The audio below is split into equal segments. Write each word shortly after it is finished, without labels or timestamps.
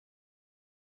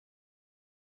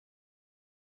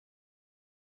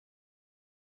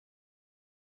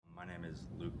My name is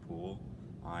Luke Poole.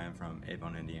 I am from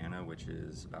Avon, Indiana, which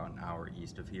is about an hour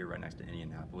east of here, right next to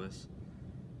Indianapolis.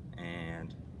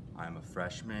 And I'm a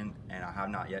freshman, and I have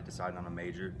not yet decided on a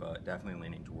major, but definitely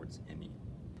leaning towards ME.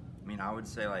 I mean, I would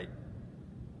say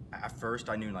at first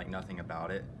I knew nothing about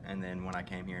it, and then when I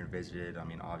came here and visited, I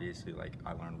mean, obviously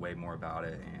I learned way more about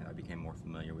it, and I became more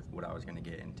familiar with what I was going to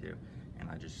get into,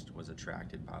 and I just was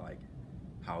attracted by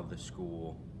how the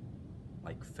school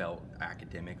felt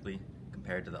academically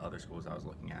compared to the other schools I was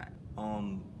looking at.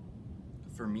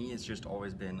 For me, it's just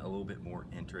always been a little bit more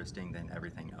interesting than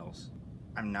everything else.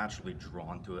 I'm naturally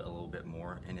drawn to it a little bit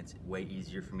more, and it's way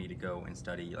easier for me to go and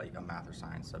study a math or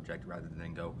science subject rather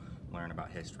than go learn about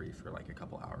history for a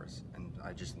couple hours. And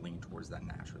I just lean towards that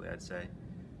naturally, I'd say.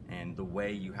 And the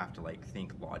way you have to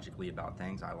think logically about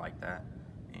things, I like that,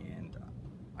 and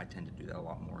I tend to do that a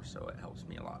lot more, so it helps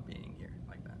me a lot being here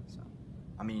like that. So,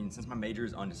 I mean, since my major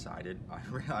is undecided,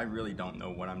 I really don't know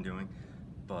what I'm doing,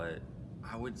 but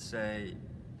I would say,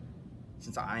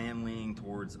 since I am leaning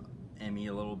towards ME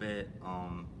a little bit,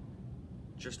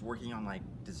 just working on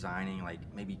designing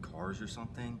maybe cars or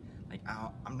something.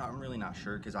 I'm really not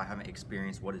sure because I haven't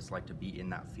experienced what it's like to be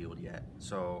in that field yet.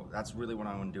 So that's really what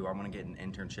I want to do. I want to get an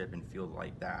internship and feel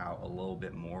that out a little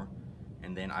bit more,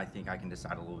 and then I think I can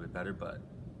decide a little bit better. But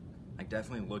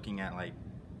definitely looking at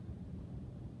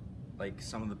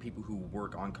some of the people who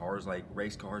work on cars,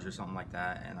 race cars or something like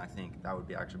that, and I think that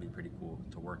would actually be pretty cool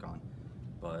to work on.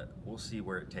 But we'll see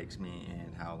where it takes me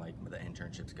and how the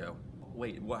internships go.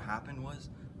 Wait, what happened was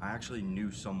I actually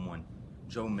knew someone,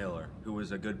 Joe Miller, who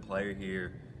was a good player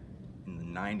here in the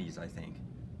 90s, I think,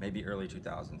 maybe early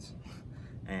 2000s.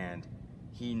 And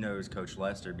he knows Coach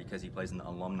Lester because he plays in the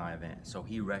alumni event. So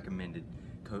he recommended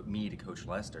me to Coach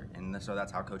Lester, and so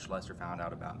that's how Coach Lester found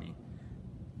out about me.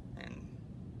 And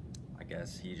I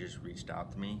guess he just reached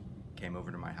out to me, came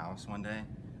over to my house one day.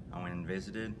 I went and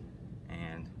visited,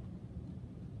 and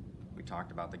we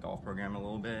talked about the golf program a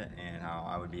little bit and how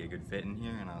I would be a good fit in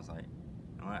here, and I was like,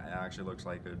 you know what, it actually looks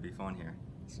like it would be fun here.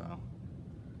 So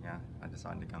yeah, I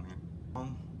decided to come here.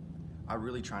 I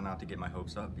really try not to get my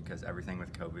hopes up because everything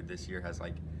with COVID this year has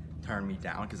turned me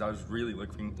down, because I was really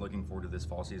looking forward to this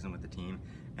fall season with the team,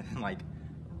 and then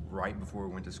right before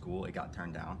we went to school it got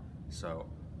turned down. So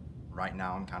right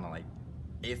now I'm kind of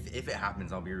if it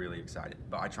happens, I'll be really excited,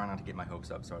 but I try not to get my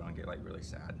hopes up so I don't get really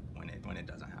sad when it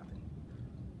doesn't happen.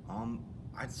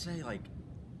 I'd say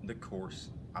the course.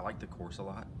 I like the course a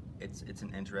lot. It's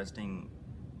an interesting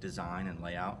design and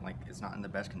layout. It's not in the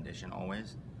best condition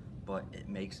always, but it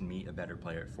makes me a better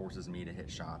player. It forces me to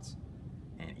hit shots,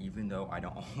 and even though I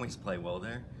don't always play well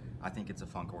there, I think it's a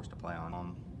fun course to play on.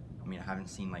 I mean, I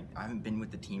haven't been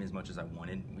with the team as much as I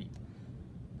wanted.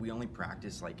 We only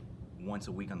practice once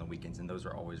a week on the weekends, and those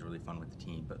are always really fun with the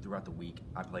team. But throughout the week,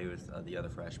 I play with the other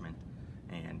freshmen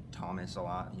and Thomas a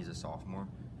lot. He's a sophomore,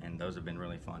 and those have been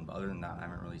really fun. But other than that, I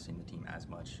haven't really seen the team as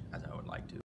much as I would like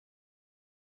to.